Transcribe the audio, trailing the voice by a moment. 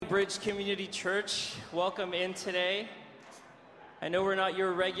Bridge Community Church. Welcome in today. I know we're not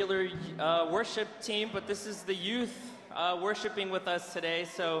your regular worship team, but this is the youth worshiping with us today.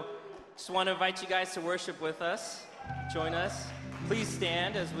 So just want to invite you guys to worship with us. Join us. Please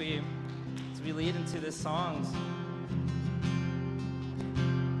stand as we lead into this songs.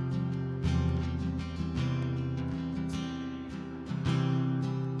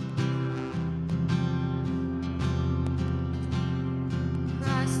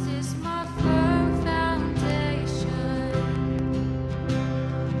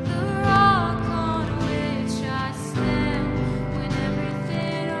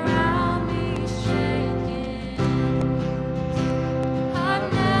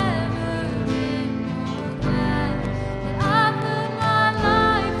 I've never been more glad.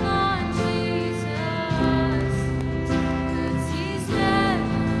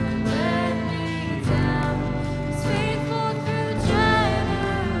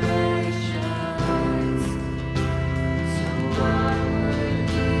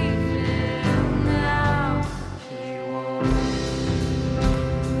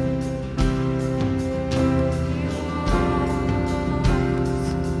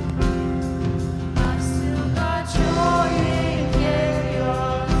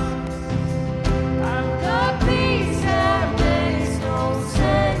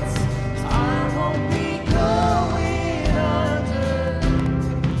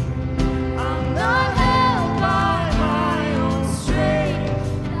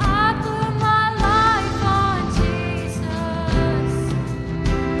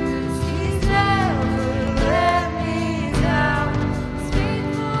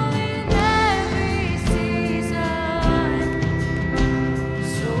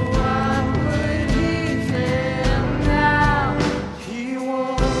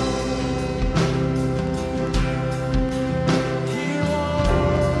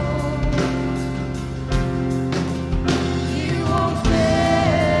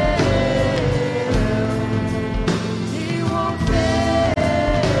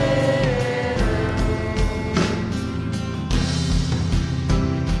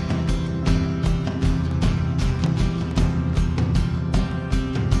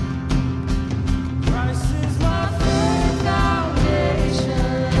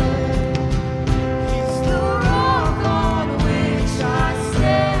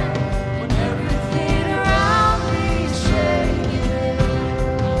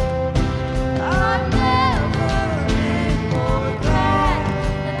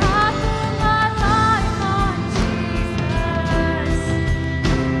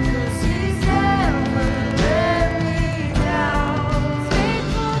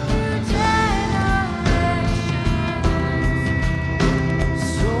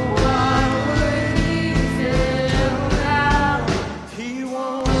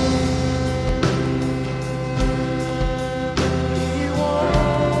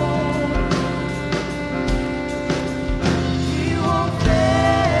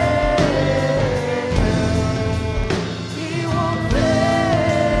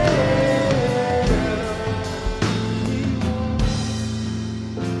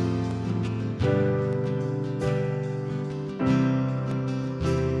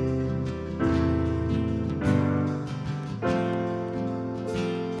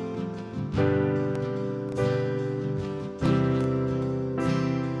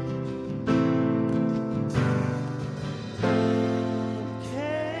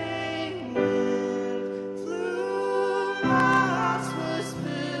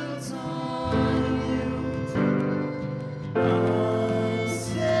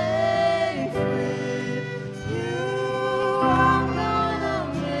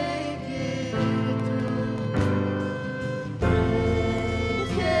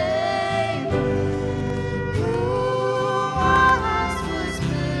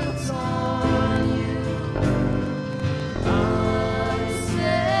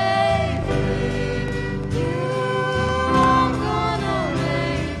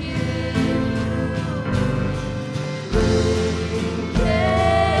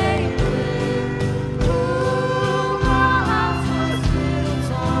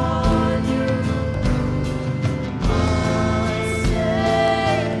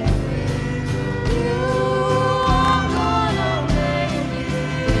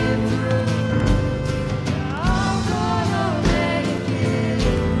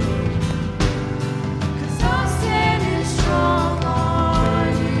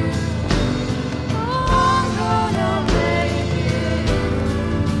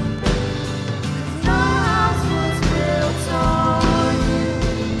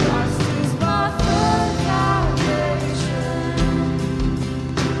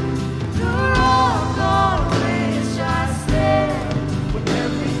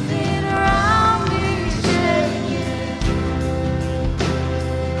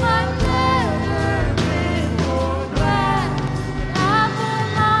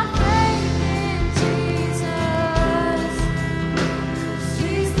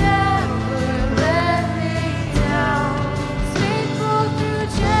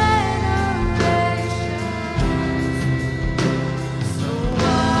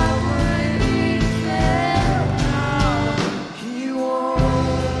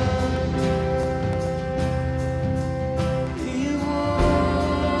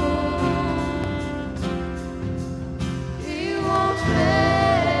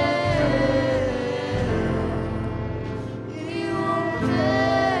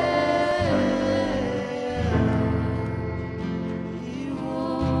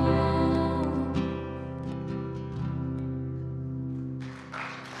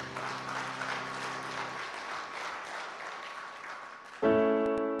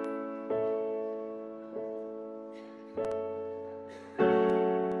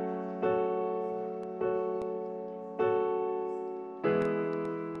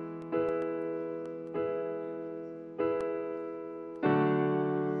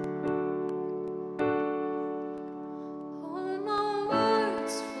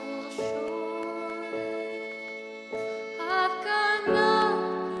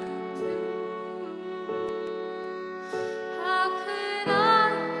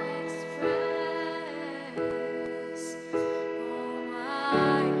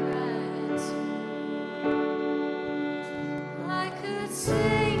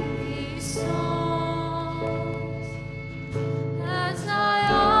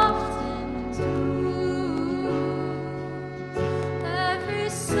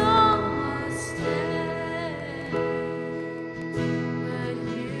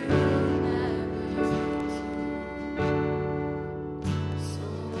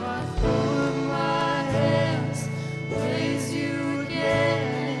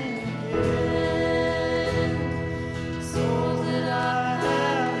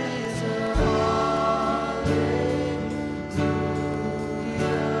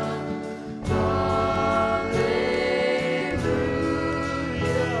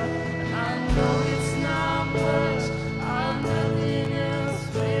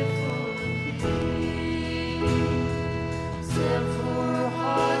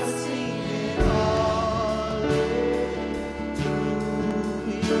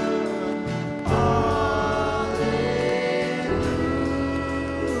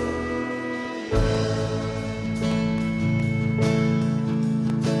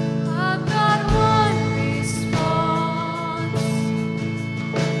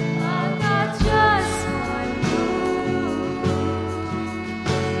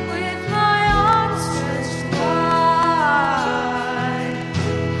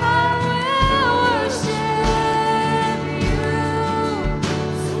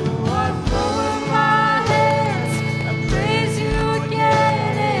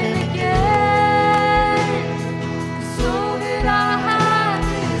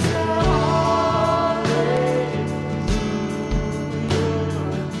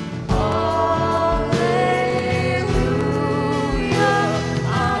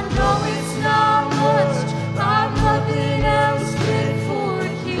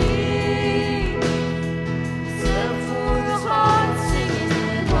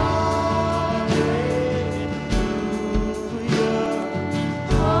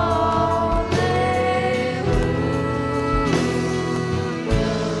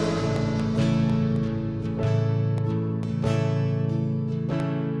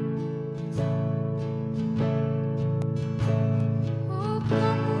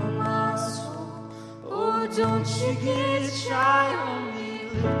 don't you get shy on me.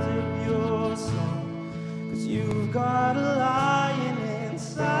 Lift up your song, 'cause you've got a lion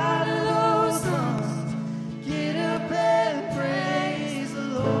inside of those lungs. Get up and praise the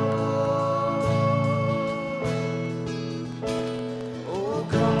Lord. Oh,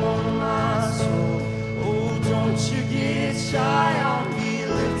 come on, my soul. Oh, don't you get shy on me.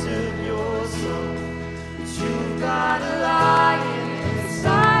 Lift up your song, 'cause you've got a lion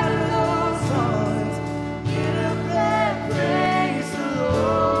inside of those lungs. Get up and praise the Lord.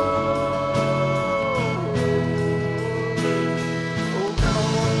 Oh,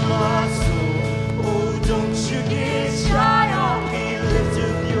 come on, my soul. Oh, don't you get shy on me. Lift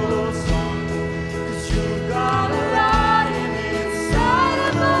up your song, 'cause you've got a lion inside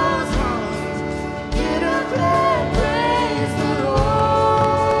of those lungs. Get up and praise the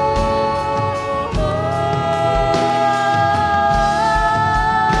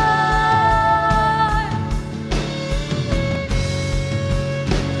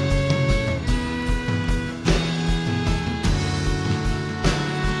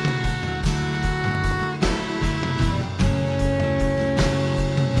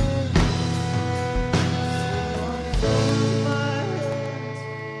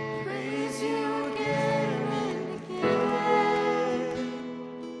praise you again and again.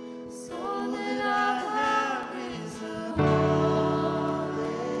 So that I have is a hallelujah,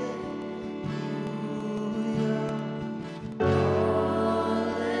 hallelujah.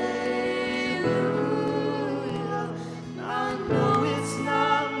 I know it's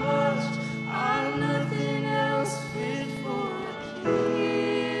not much, I'm nothing else fit for a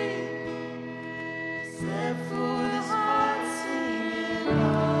king, except for this heart singing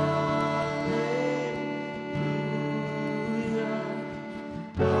hallelujah,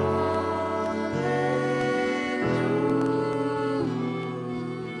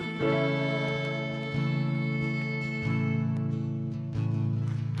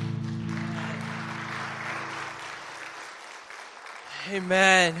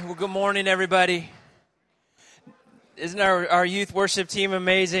 Amen. Well, good morning, everybody. Isn't our youth worship team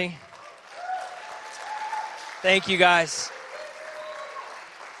amazing? Thank you, guys.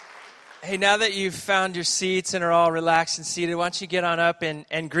 Hey, now that you've found your seats and are all relaxed and seated, why don't you get on up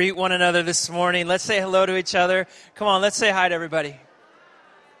and greet one another this morning? Let's say hello to each other. Come on, let's say hi to everybody.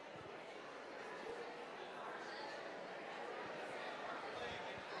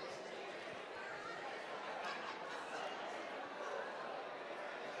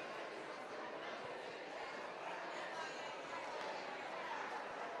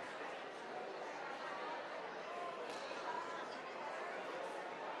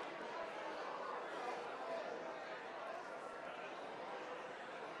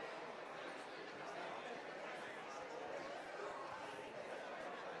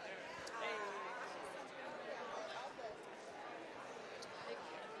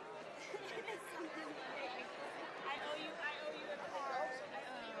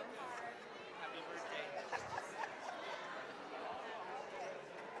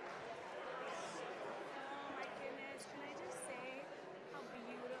 Oh my goodness, can I just say how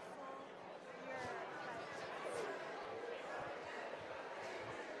beautiful your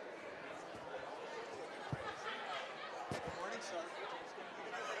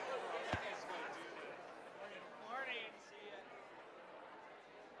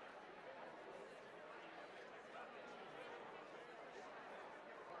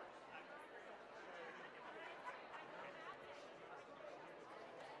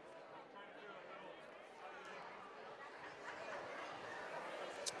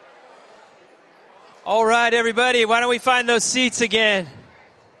All right, everybody, why don't we find those seats again?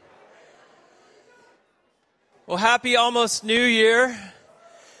 Well, happy almost New Year.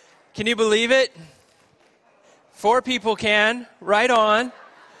 Can you believe it? 4 people can. Right on.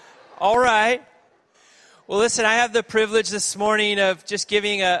 All right. Well, listen, I have the privilege this morning of just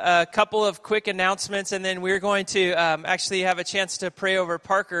giving a couple of quick announcements, and then we're going to actually have a chance to pray over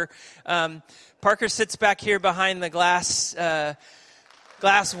Parker. Parker sits back here behind the glass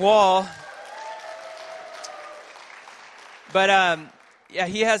wall. But yeah,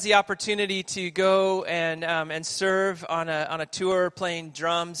 he has the opportunity to go and serve on a tour playing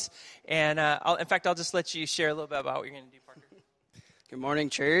drums. And in fact, I'll just let you share a little bit about what you're going to do, Parker. Good morning,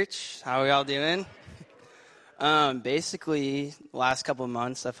 church. How are y'all doing? Basically, the last couple of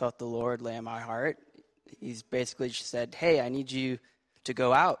months, I felt the Lord lay on my heart. He's basically just said, hey, I need you to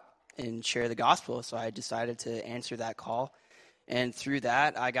go out and share the gospel. So I decided to answer that call. And through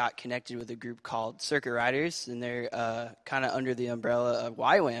that, I got connected with a group called Circuit Riders, and they're kind of under the umbrella of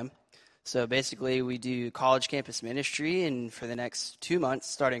YWAM. So basically, we do college campus ministry, and for the next 2 months,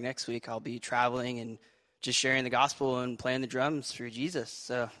 starting next week, I'll be traveling and just sharing the gospel and playing the drums for Jesus.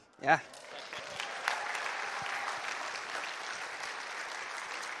 So, yeah.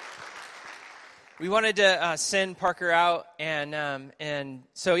 We wanted to send Parker out, and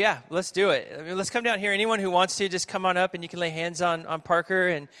so yeah, let's do it. I mean, let's come down here. Anyone who wants to, just come on up, and you can lay hands on Parker,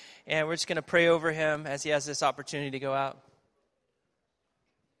 and we're just going to pray over him as he has this opportunity to go out.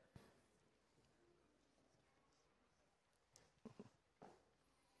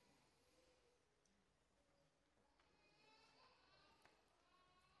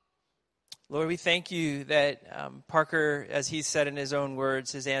 Lord, we thank you that Parker, as he said in his own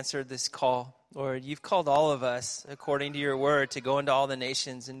words, has answered this call. Lord, you've called all of us, according to your word, to go into all the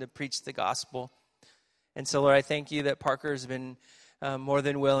nations and to preach the gospel. And so, Lord, I thank you that Parker's been more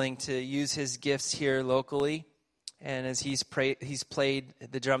than willing to use his gifts here locally. And as he's played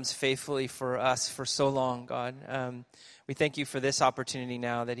the drums faithfully for us for so long, God, we thank you for this opportunity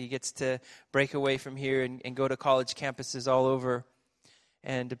now that he gets to break away from here and go to college campuses all over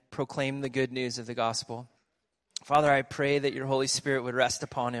and to proclaim the good news of the gospel. Father, I pray that your Holy Spirit would rest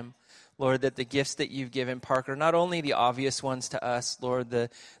upon him. Lord, that the gifts that you've given Parker, not only the obvious ones to us, Lord, the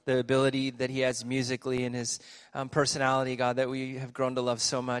ability that he has musically and his personality, God, that we have grown to love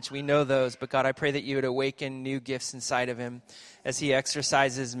so much. We know those, but God, I pray that you would awaken new gifts inside of him as he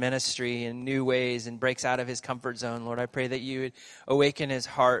exercises ministry in new ways and breaks out of his comfort zone. Lord, I pray that you would awaken his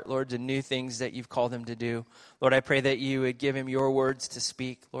heart, Lord, to new things that you've called him to do. Lord, I pray that you would give him your words to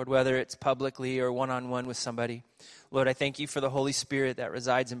speak, Lord, whether it's publicly or one-on-one with somebody. Lord, I thank you for the Holy Spirit that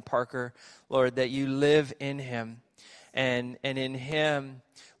resides in Parker. Lord, that you live in him. And in him,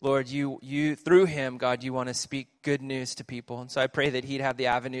 Lord, you through him, God, you want to speak good news to people. And so I pray that he'd have the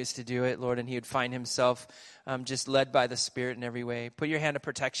avenues to do it, Lord, and he would find himself just led by the Spirit in every way. Put your hand of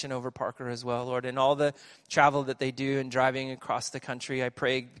protection over Parker as well, Lord. And all the travel that they do and driving across the country, I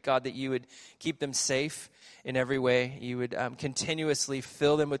pray, God, that you would keep them safe in every way. You would continuously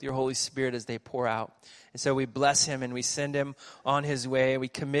fill them with your Holy Spirit as they pour out. And so we bless him and we send him on his way. We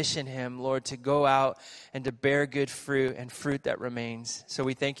commission him, Lord, to go out and to bear good fruit and fruit that remains. So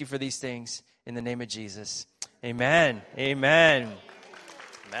we thank you for these things in the name of Jesus. Amen. Amen.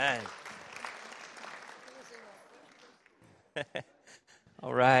 Amen.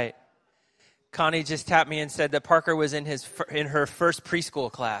 All right. Connie just tapped me and said that Parker was in her first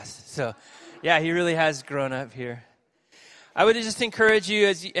preschool class. So, yeah, he really has grown up here. I would just encourage you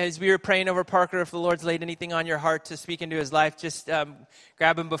as we were praying over Parker, if the Lord's laid anything on your heart to speak into his life, just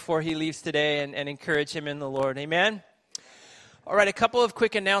grab him before he leaves today and encourage him in the Lord. Amen? All right, a couple of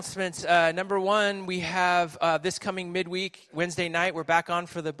quick announcements. Number one, we have this coming midweek, Wednesday night, we're back on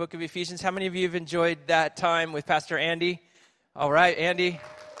for the book of Ephesians. How many of you have enjoyed that time with Pastor Andy? All right, Andy.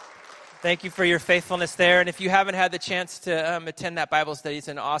 Thank you for your faithfulness there. And if you haven't had the chance to attend that Bible study, it's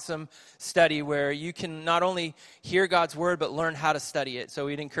an awesome study where you can not only hear God's word, but learn how to study it. So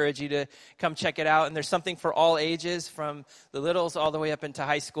we'd encourage you to come check it out. And there's something for all ages, from the littles all the way up into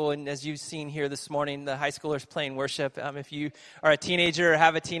high school. And as you've seen here this morning, the high schoolers playing worship. If you are a teenager or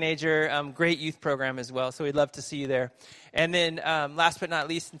have a teenager, great youth program as well. So we'd love to see you there. And then last but not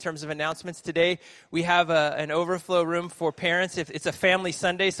least, in terms of announcements today, we have an overflow room for parents. It's a family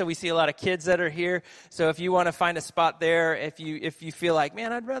Sunday, so we see a lot of kids that are here. So if you want to find a spot there, if you feel like,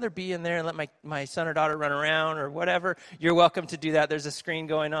 man, I'd rather be in there and let my son or daughter run around or whatever, you're welcome to do that. There's a screen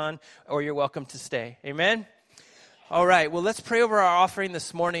going on, or you're welcome to stay. Amen? All right, well, let's pray over our offering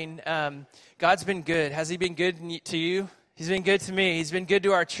this morning. God's been good. Has he been good to you? He's been good to me. He's been good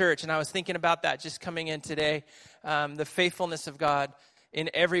to our church. And I was thinking about that just coming in today. The faithfulness of God in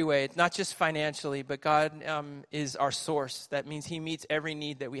every way. It's not just financially, but God is our source. That means he meets every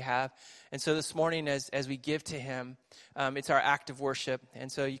need that we have. And so this morning, as we give to him, it's our act of worship.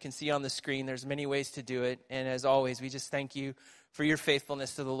 And so you can see on the screen, there's many ways to do it. And as always, we just thank you for your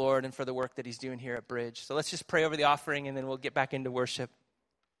faithfulness to the Lord and for the work that he's doing here at Bridge. So let's just pray over the offering, and then we'll get back into worship.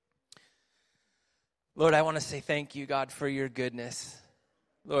 Lord, I want to say thank you, God, for your goodness.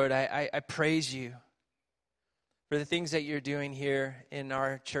 Lord, I praise you for the things that you're doing here in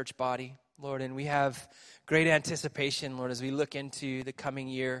our church body, Lord. And we have great anticipation, Lord, as we look into the coming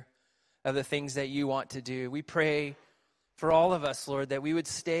year of the things that you want to do. We pray for all of us, Lord, that we would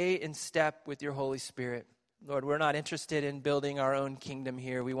stay in step with your Holy Spirit. Lord, we're not interested in building our own kingdom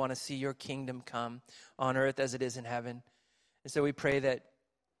here. We want to see your kingdom come on earth as it is in heaven. And so we pray that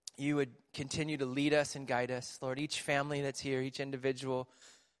you would continue to lead us and guide us. Lord, each family that's here, each individual,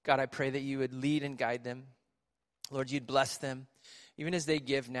 God, I pray that you would lead and guide them. Lord, you'd bless them. Even as they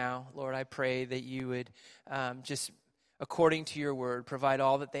give now, Lord, I pray that you would just, according to your word, provide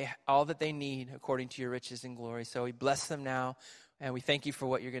all that they need according to your riches and glory. So we bless them now And we thank you for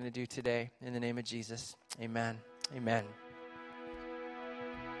what you're going to do today. In the name of Jesus, amen. Amen.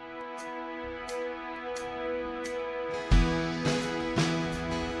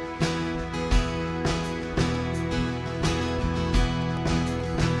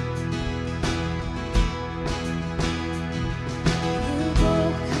 You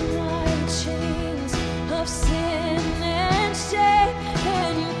broke my chains of sin and shame,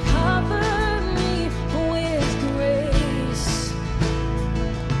 and you covered me with grace.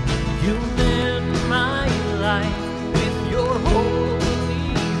 You lit my life with your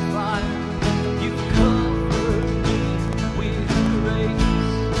holy fire. You covered me with grace.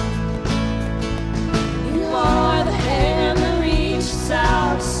 You are the hand that reaches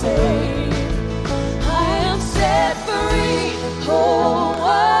out to save. I am set free. Oh, oh,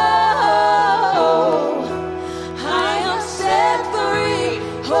 oh. I am set free.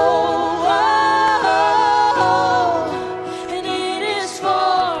 Oh, oh, oh. And it is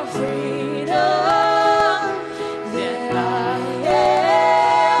for freedom that I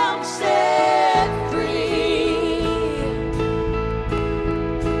am set free.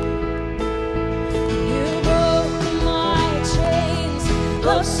 You broke my chains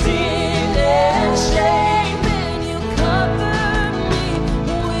of sin and shame, and you covered me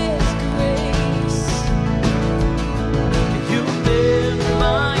with grace. You lit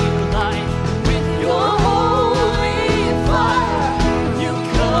my life with your holy fire. You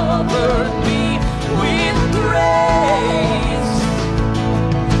covered me with grace.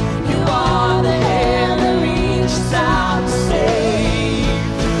 You are the hand that reaches out to save.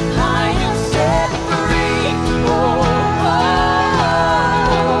 I am set free. Oh,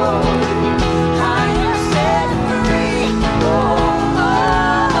 I am set free. Oh,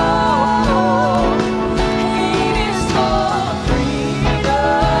 it is for freedom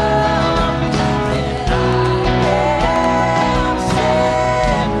that I am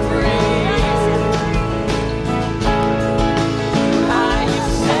set free. I am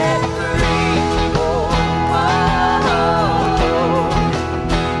set free. Oh,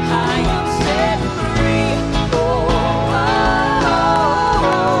 I am set free. Oh,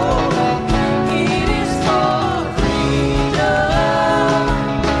 it is for freedom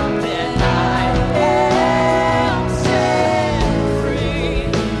that I am set free.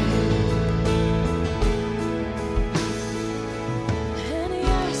 And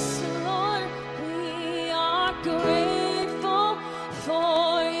yes, Lord, we are grateful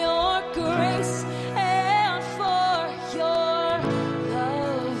for your grace and for your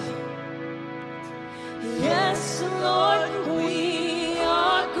love. Yes, Lord, we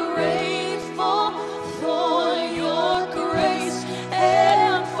are grateful for your grace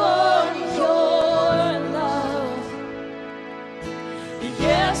and for your love.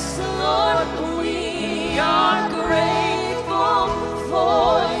 Yes, Lord, we are grateful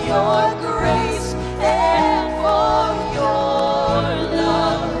for your grace and for your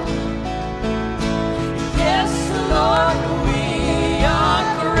love. Yes, Lord, we are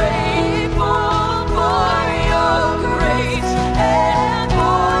grateful for your grace and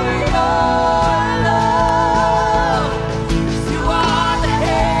for your love. You are the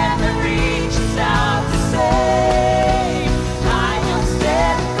hand that reaches out to save. I am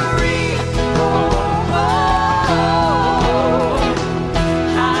set free. Oh,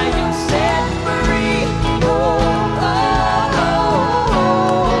 I am set free. Oh,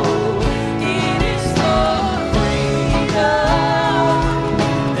 it is for freedom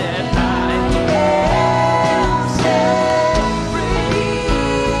that I am set free.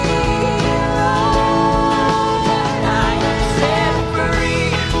 I am set free.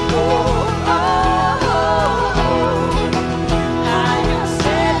 Oh, I am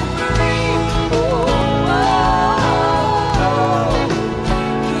set free. Oh,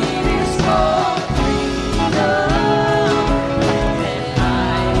 it is for freedom that I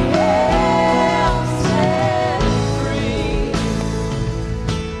am set free.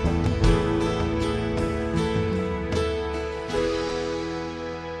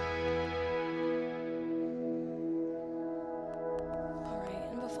 All right,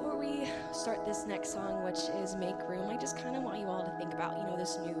 and before we start this next song, which is Make Room, I just kind of want you all to think about,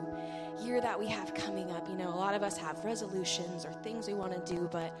 this new year that we have coming up. A lot of us have resolutions or things we want to do,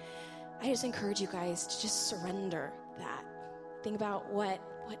 but I just encourage you guys to just surrender that. Think about what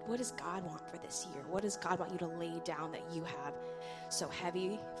does God want for this year? What does God want you to lay down that you have so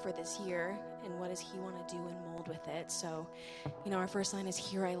heavy for this year? And what does he want to do and mold with it? So, our first line is,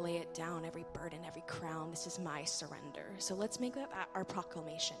 here I lay it down, every burden, every crown. This is my surrender. So let's make that our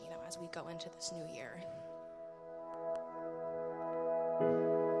proclamation, as we go into this new year.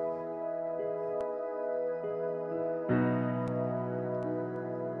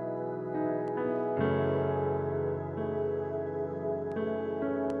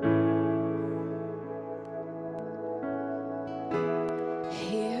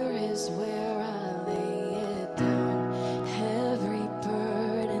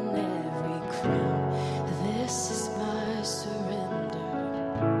 crown. This is my surrender.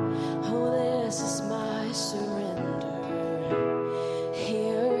 Oh, this is my surrender.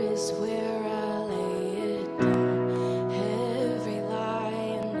 Here is where I lay it down. Every lie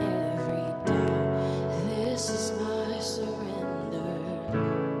and every doubt. This is my surrender.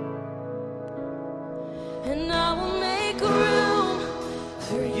 And I will make room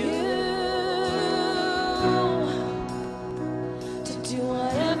for you to do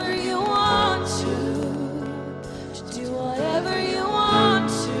whatever you want to do whatever you want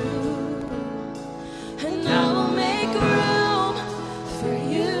to, and I will make room for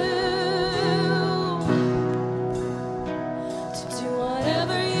you to do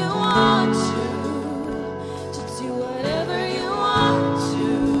whatever you want to do whatever you want to.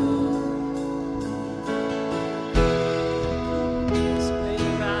 It's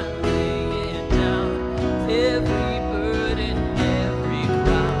where I lay it down, every burden, every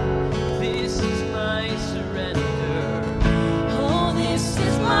crown. This is my surrender. Oh, this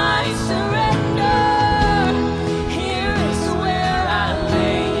is my surrender. Here is where I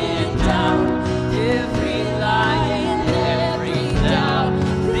lay it down, every lie and every doubt.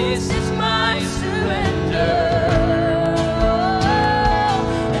 This is my surrender.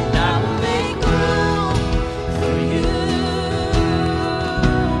 And I will make room for you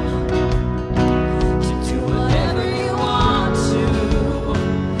to do whatever you want to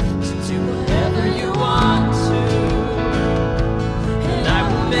do whatever you want to, and I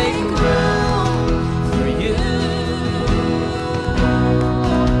will make room for you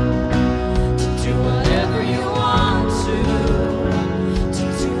to do whatever you want to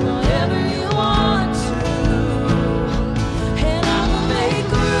do whatever you want to, and I will make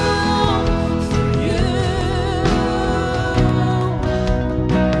room for you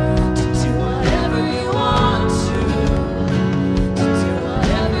to do whatever you want to do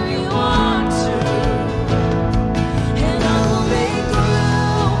whatever you want to, and I will make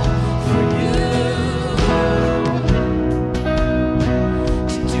room for you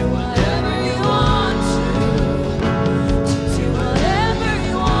to do whatever you want to do whatever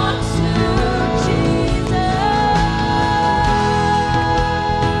you want to, Jesus.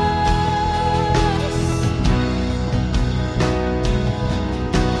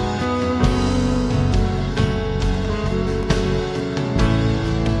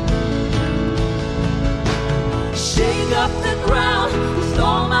 Shake up the ground with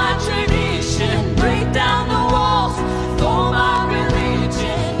all my tradition, break down the walls with all my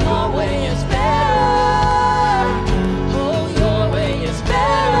religion. Your way is better. Oh, your way is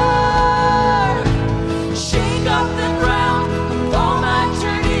better. Shake up the ground with all my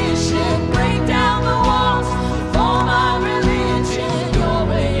tradition, break down the walls with all my religion. Your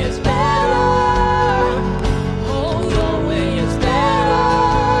way is better. Oh, your way is better.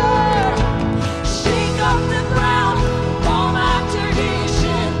 Shake up the ground with all my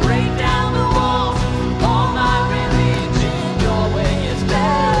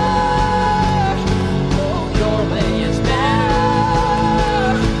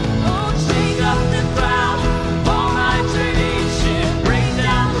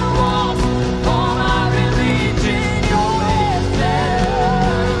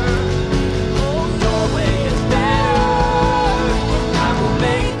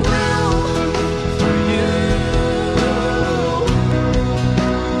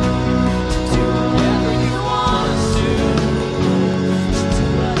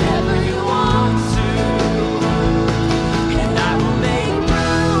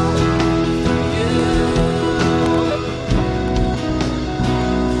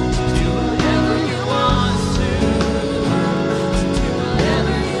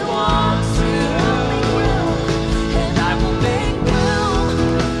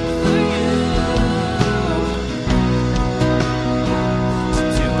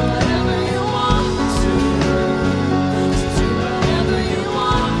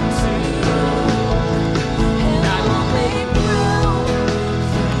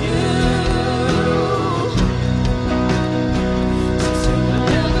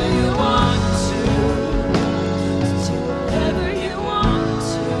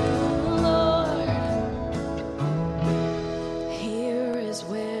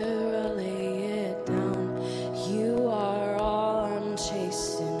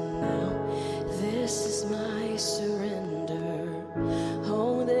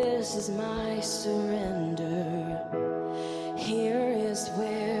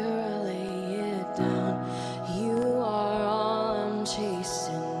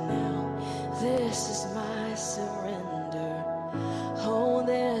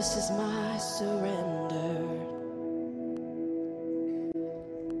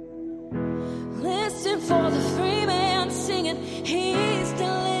He's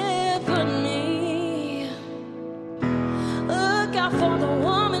delivered me. Look out for the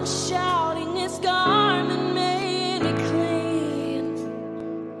woman shouting, his garment made me clean.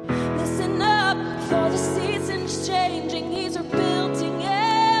 Listen up for the seasons changing, he's rebuilding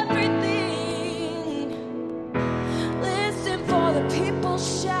everything. Listen for the people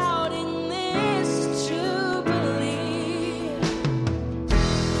shouting, this is Jubilee.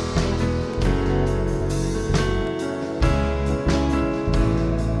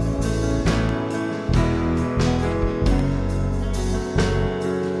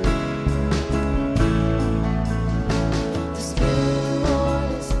 The Spirit of the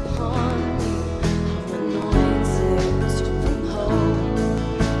Lord is upon me. I'm anointed to bring hope.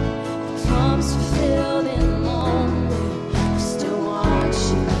 Promise fulfilled in the moment. I'm still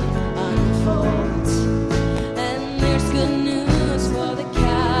watching unfold. And there's good news for the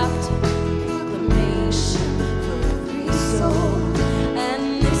captive, proclamation for every soul. And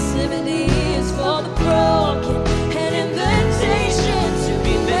this liberty is for the broken, an invitation to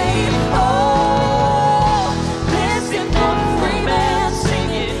be made whole. Listen for the free man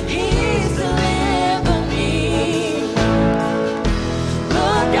singing, he's delivered me.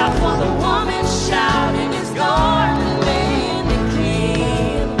 Look out for the woman shouting, his garment made me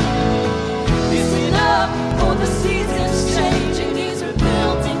clean. Listen up for the seasons changing, he's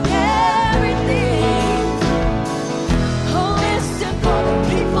rebuilding everything. Oh, listen for the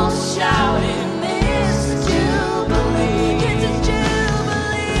people shouting, this is Jubilee. It's a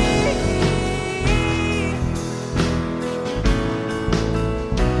Jubilee.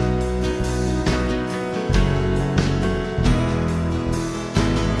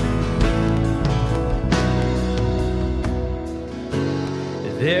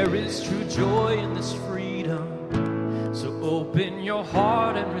 There is true joy in this freedom, so open your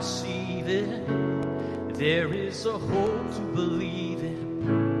heart and receive it. There is a hope to believe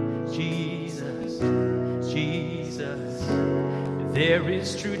in Jesus, Jesus. There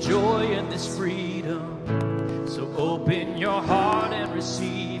is true joy in this freedom, so open your heart and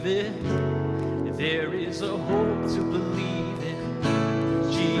receive it. There is a hope to believe in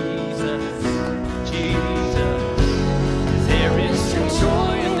Jesus, Jesus. There is true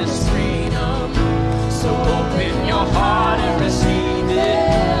joy in this freedom, so open your heart and receive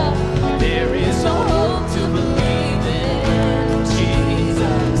it. There is a hope to believe in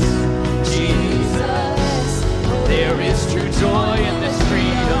Jesus, Jesus. There is true joy in this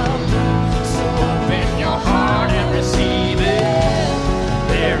freedom, so open your heart and receive it.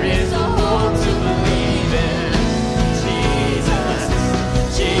 There is a hope to believe in Jesus,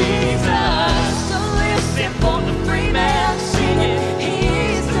 Jesus. So listen for the free man singing,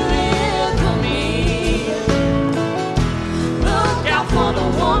 he's delivered me. Look out for the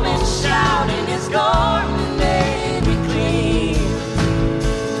woman shouting, his garment made me clean.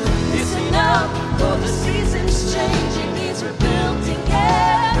 Listen up for the seasons changing, he's rebuilding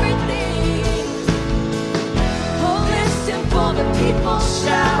everything. Oh, listen for the people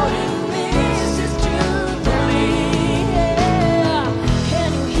shouting, this is Jubilee. Yeah.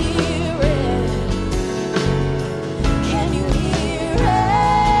 Can you hear it? Can you hear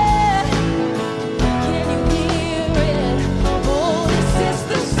it? Can you hear it? Oh, this is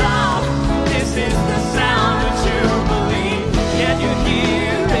the sound of Jubilee. Can you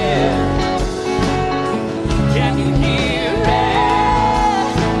hear it? Can you hear it?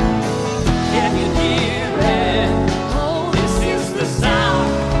 Can you hear it? Oh, this is the sound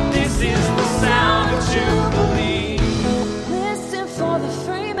of Jubilee. Listen for the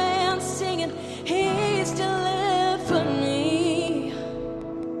free man singing, he's delivered me.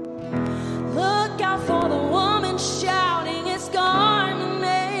 Look out for the woman shouting, his garment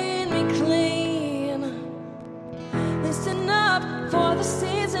made me clean. Listen up for the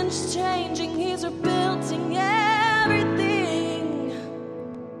seasons changing, he's rebuilding everything.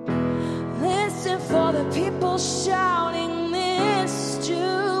 Listen for the people shouting, this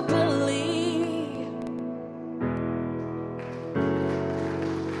Jubilee.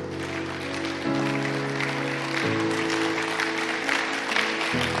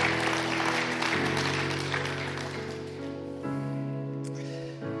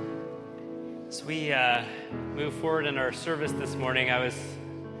 As we move forward in our service this morning, I was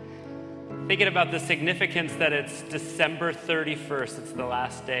thinking about the significance that it's December 31st. It's the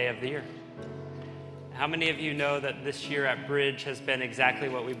last day of the year. How many of you know that this year at Bridge has been exactly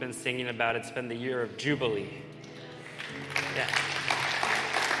what we've been singing about? It's been the year of Jubilee. Yeah.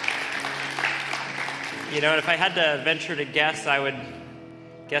 You know, if I had to venture to guess, I would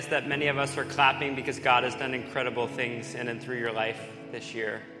guess that many of us are clapping because God has done incredible things in and through your life this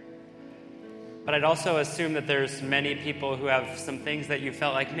year. But I'd also assume that there's many people who have some things that you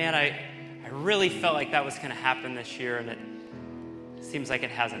felt like, man, I really felt like that was going to happen this year, and it seems like it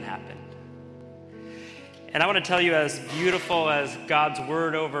hasn't happened. And I want to tell you, as beautiful as God's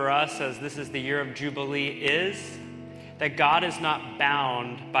word over us, as this is the year of Jubilee, is that God is not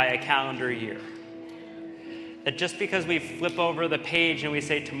bound by a calendar year. That just because we flip over the page and we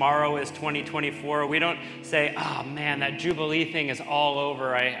say tomorrow is 2024, we don't say, oh man, that Jubilee thing is all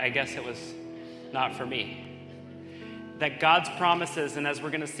over. I guess it was not for me. That God's promises, and as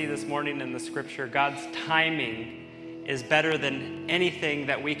we're going to see this morning in the scripture, God's timing is better than anything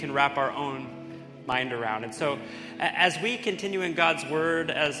that we can wrap our own mind around. And so as we continue in God's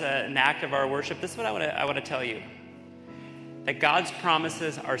word as an act of our worship, this is what I want to tell you. That God's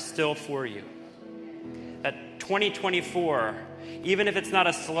promises are still for you. That 2024, even if it's not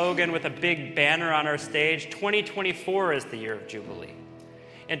a slogan with a big banner on our stage, 2024 is the year of Jubilee.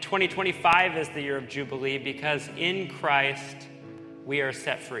 And 2025 is the year of Jubilee because in Christ we are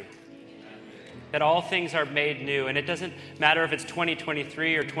set free. That all things are made new. And it doesn't matter if it's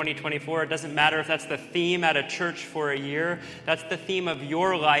 2023 or 2024. It doesn't matter if that's the theme at a church for a year. That's the theme of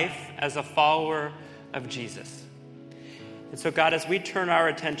your life as a follower of Jesus. And so, God, as we turn our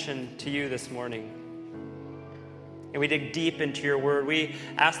attention to you this morning, and we dig deep into your word, we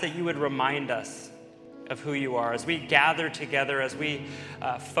ask that you would remind us of who you are. As we gather together, as we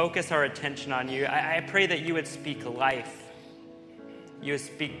focus our attention on you, I pray that you would speak life. You would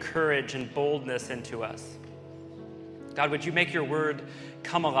speak courage and boldness into us. God, would you make your word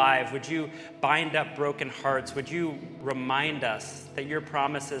come alive? Would you bind up broken hearts? Would you remind us that your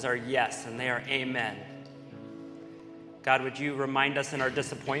promises are yes and they are amen? God, would you remind us in our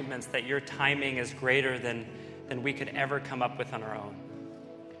disappointments that your timing is greater than we could ever come up with on our own?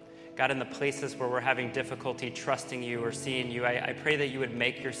 God, in the places where we're having difficulty trusting you or seeing you, I pray that you would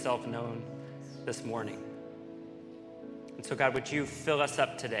make yourself known this morning. And so, God, would you fill us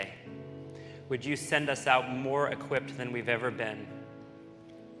up today? Would you send us out more equipped than we've ever been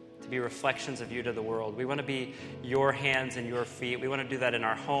to be reflections of you to the world? We want to be your hands and your feet. We want to do that in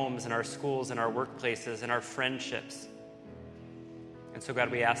our homes, in our schools, in our workplaces, in our friendships. And so,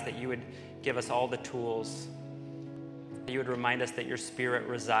 God, we ask that you would give us all the tools, that you would remind us that your Spirit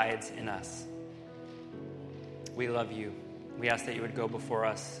resides in us. We love you. We ask that you would go before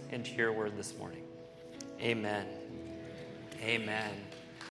us into your word this morning. Amen. Amen.